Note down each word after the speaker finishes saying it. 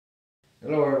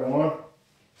Hello everyone,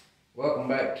 welcome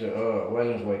back to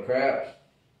Whalens Way Craps.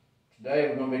 Today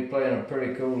we're going to be playing a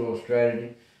pretty cool little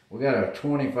strategy. We got a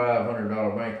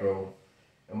 $2,500 bankroll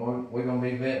and we're going to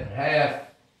be betting half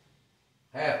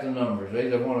the numbers,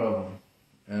 either one of them.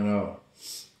 And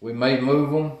we may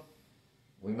move them,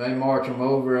 we may march them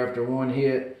over after one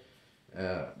hit,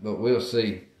 but we'll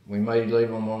see. We may leave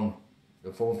them on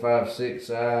the 4, 5, 6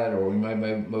 side, or we may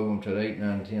move them to the 8,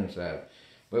 9, 10 side.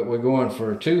 But we're going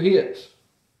for 2 hits.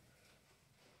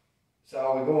 That's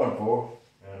all we're going for.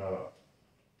 And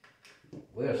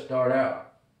we'll start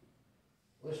out.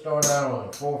 We'll start out on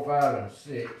the 4, 5, and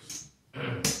 6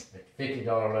 at the $50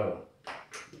 level.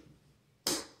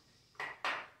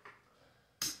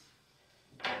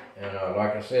 And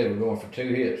like I said, we're going for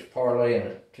 2 hits, parlaying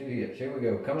it. 2 hits. Here we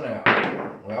go, coming out.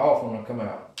 We're off when they come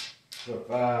out. So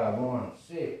 5, 1,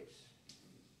 6.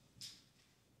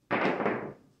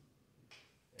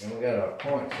 And we got a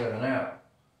 .7 out.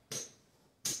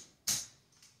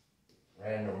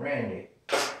 Random Randy.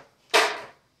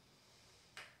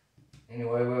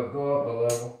 Anyway, we'll go up a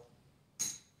level.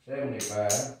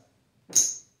 75.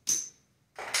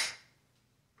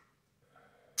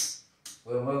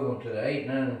 We'll move them to the 8,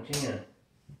 9, and 10.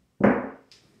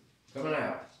 Coming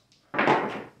out.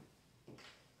 Got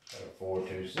a 4,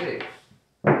 2, 6.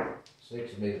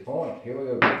 6 will be the point. Here we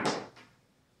go.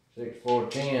 6, 4,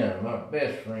 10. My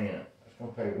best friend. That's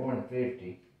gonna pay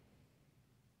 $150.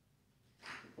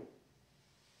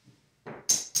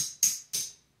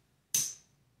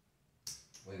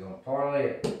 We're gonna parlay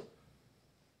it.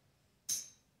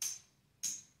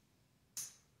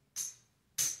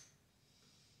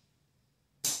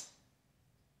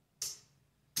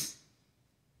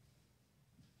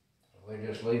 We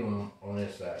just leave them on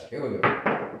this side. Here we go.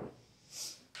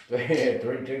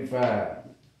 3, 2, 5.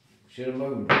 Should have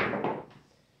moved.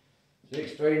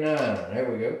 6, 3, 9. There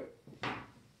we go.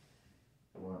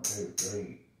 1, 2,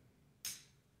 3.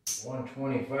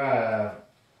 125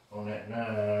 on that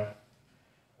 9.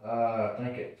 I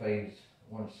think it pays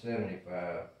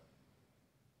 175.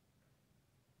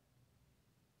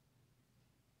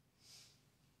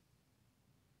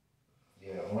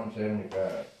 Yeah,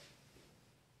 175.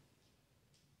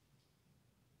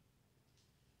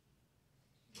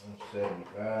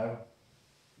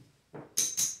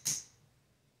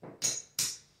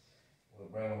 We'll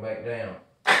bring them back down.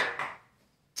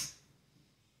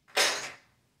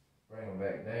 Bring them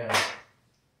back down.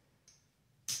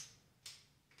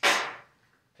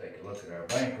 Take a look at our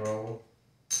bankroll.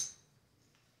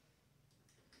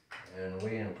 And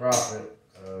we in profit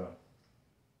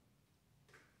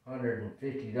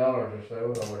 $150 or so,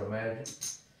 I would imagine.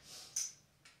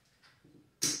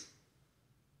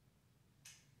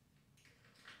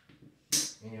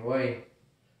 Anyway,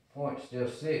 point's still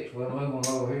 6. We'll move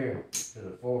them over here to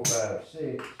the 4, 5,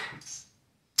 6.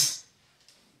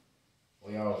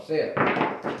 We all set.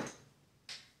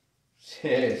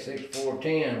 6, 4,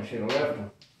 10. Should have left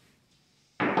them.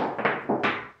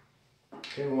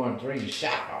 2, 1, 3.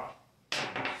 Shot.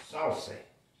 Saucy.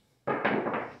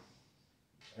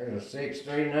 There's a 6,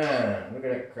 3, 9. Look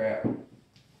at that crap.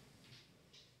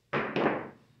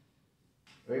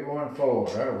 3, 1, 4.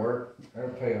 That'll work.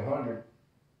 That'll pay 100.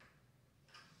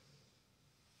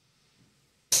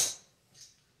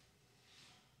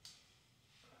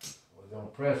 We're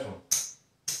gonna press them.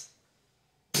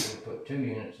 We'll put 2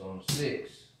 units on the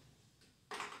 6.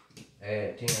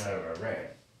 Add 10 out of our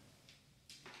rack.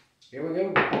 Here we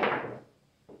go.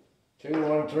 2,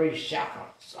 1, 3.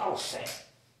 Shot. Saucy.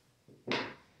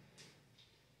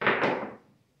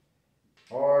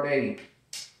 Hard 8.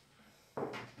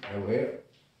 No hit.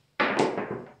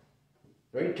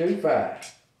 3, 2, 5.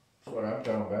 That's what I'm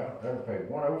talking about. That'll pay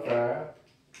 105.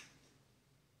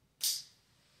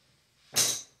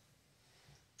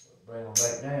 Bring them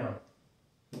back down.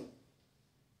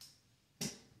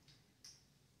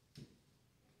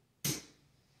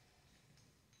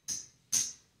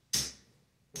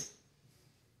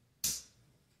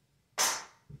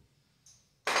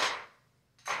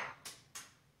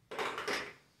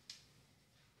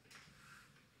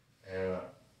 And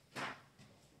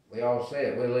we all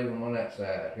set. We'll leave them on that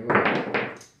side. Here we go.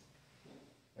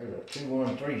 There's a 2,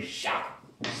 1, 3 shot.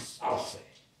 Saucy.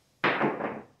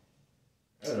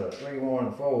 There's a 3,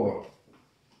 1, 4.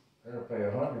 That'll pay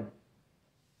 100.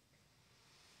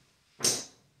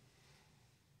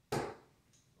 We're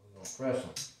gonna press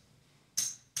them.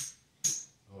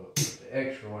 We'll put the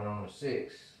extra one on the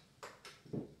 6.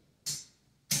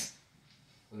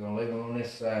 We're gonna leave them on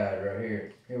this side right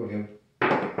here. Here we go.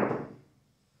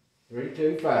 3,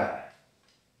 2, 5.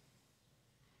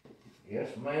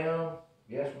 Yes, ma'am.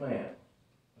 Yes, ma'am.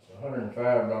 That's a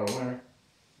 $105 winner.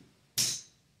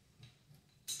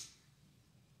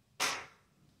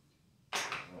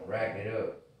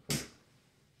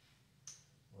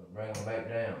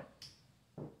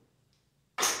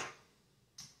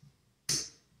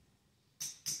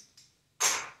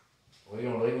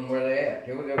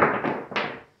 Here we go.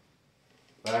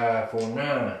 5, 4,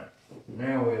 9.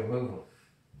 Now we'll move them.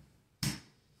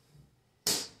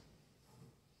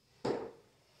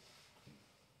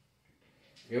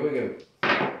 Here we go.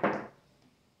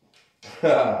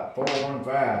 4, 1,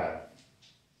 5.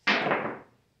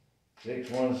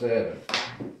 6, 1, 7.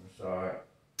 That's alright.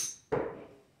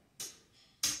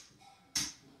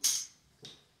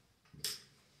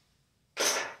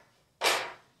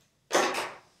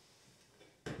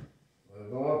 We'll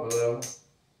go up a little.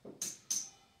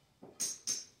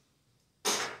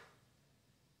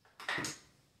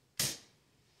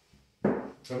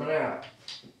 Coming out.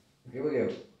 Here we go.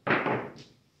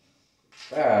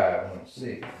 5, 1,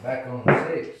 6. Back on the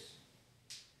 6.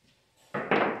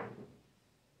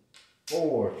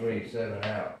 4, 3, 7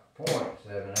 out.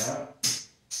 0.7 out.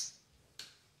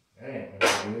 That ain't no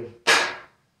good.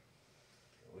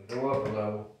 We go up a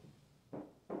level.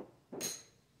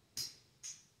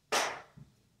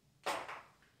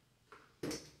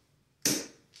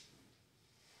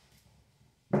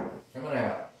 Coming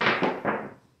out.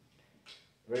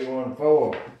 3, 1,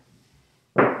 4.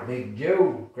 Big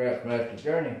Joe, Craftsmaster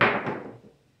Journey.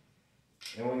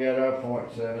 Then we got our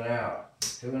 0.7 out.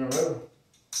 2 in a row.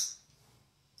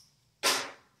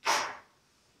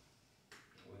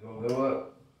 We're gonna go up.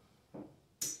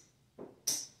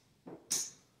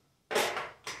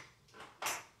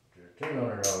 To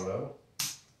 $200 low.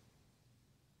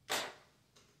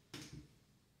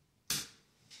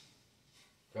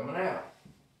 Coming out.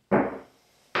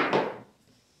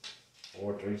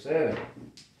 4, 3, 7.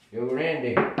 Yo,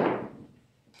 Randy.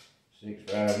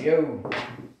 6, 5, yo.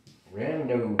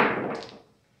 Rando.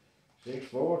 6,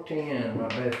 4, 10, my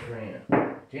best friend.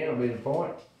 10 will be the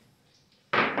point.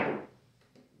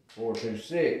 4, 2,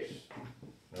 6.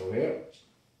 No help.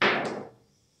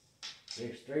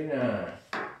 6, 3, 9.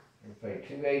 We'll pay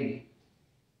 $280.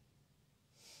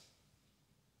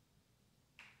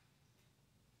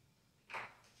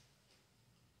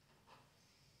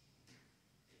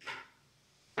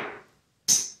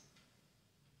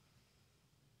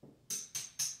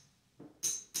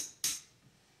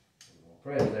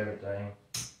 Press everything.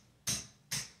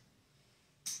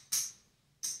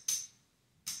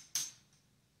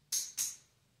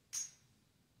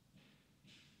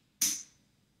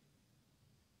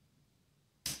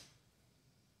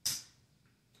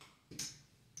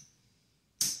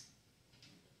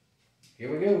 Here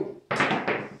we go.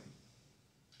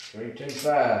 3, 2, 5.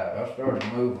 I started to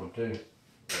move them too,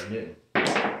 but I didn't.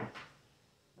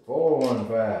 4, 1,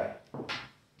 5.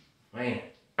 Man.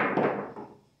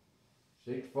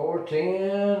 6, 4,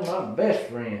 10, my best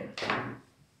friend.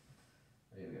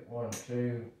 Maybe 1,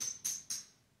 2,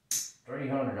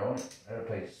 300 on it. That'll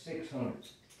pay 600.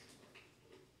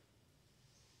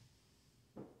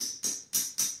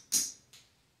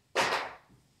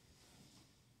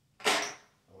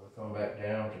 We'll come back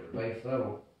down to the base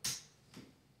level.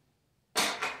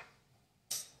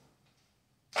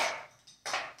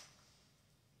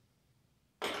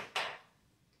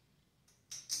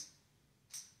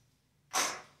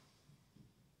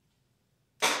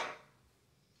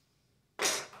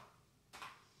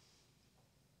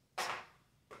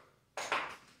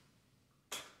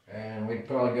 And we'd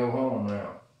probably go home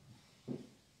now.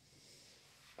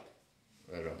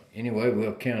 But anyway,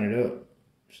 we'll count it up,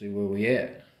 see where we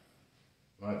at.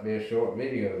 Might be a short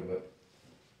video, but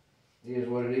it is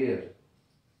what it is.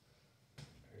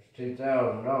 There's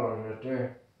 $2,000 right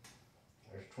there.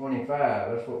 There's 25,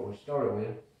 that's what we started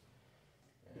with.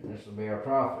 And this will be our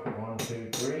profit. 1, 2,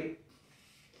 3,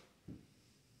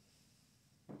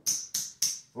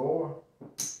 4,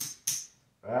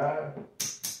 5,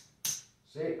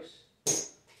 6,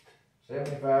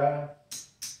 75,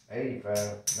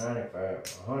 85, 95,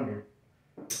 100,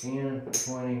 10,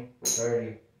 20,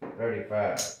 30,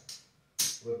 35.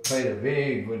 We'll pay the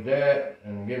VIG with that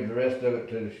and give the rest of it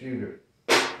to the shooter.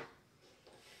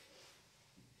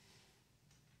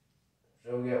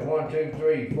 So we got 1, 2,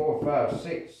 3, 4, 5,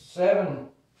 6, 7,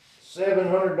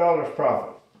 $700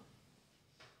 profit.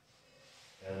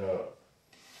 And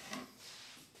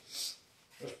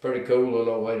that's a pretty cool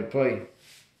little way to play.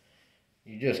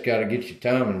 You just got to get your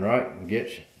timing right and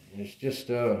it's just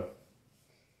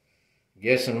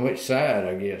guessing which side,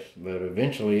 I guess. But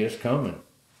eventually it's coming.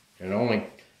 And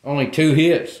only 2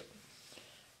 hits.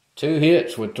 2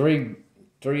 hits with three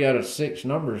out of 6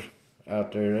 numbers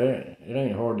out there. It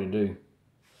ain't hard to do.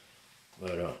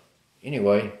 But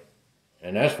anyway,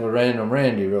 and that's for Random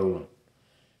Randy rolling.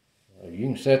 You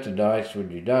can set the dice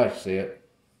with your dice set.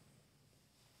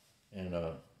 And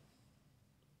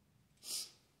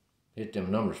hit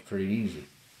them numbers pretty easy.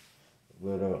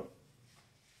 But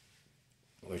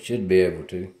We should be able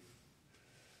to.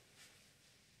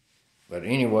 But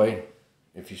anyway,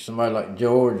 if you're somebody like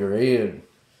George or Ed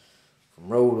from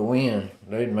Roll to Win,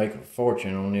 they'd make a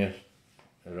fortune on this.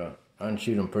 I can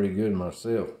shoot them pretty good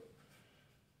myself.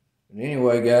 But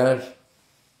anyway, guys,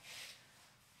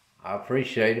 I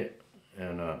appreciate it.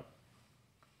 And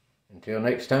until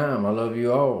next time, I love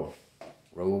you all.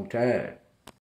 Roll Tide.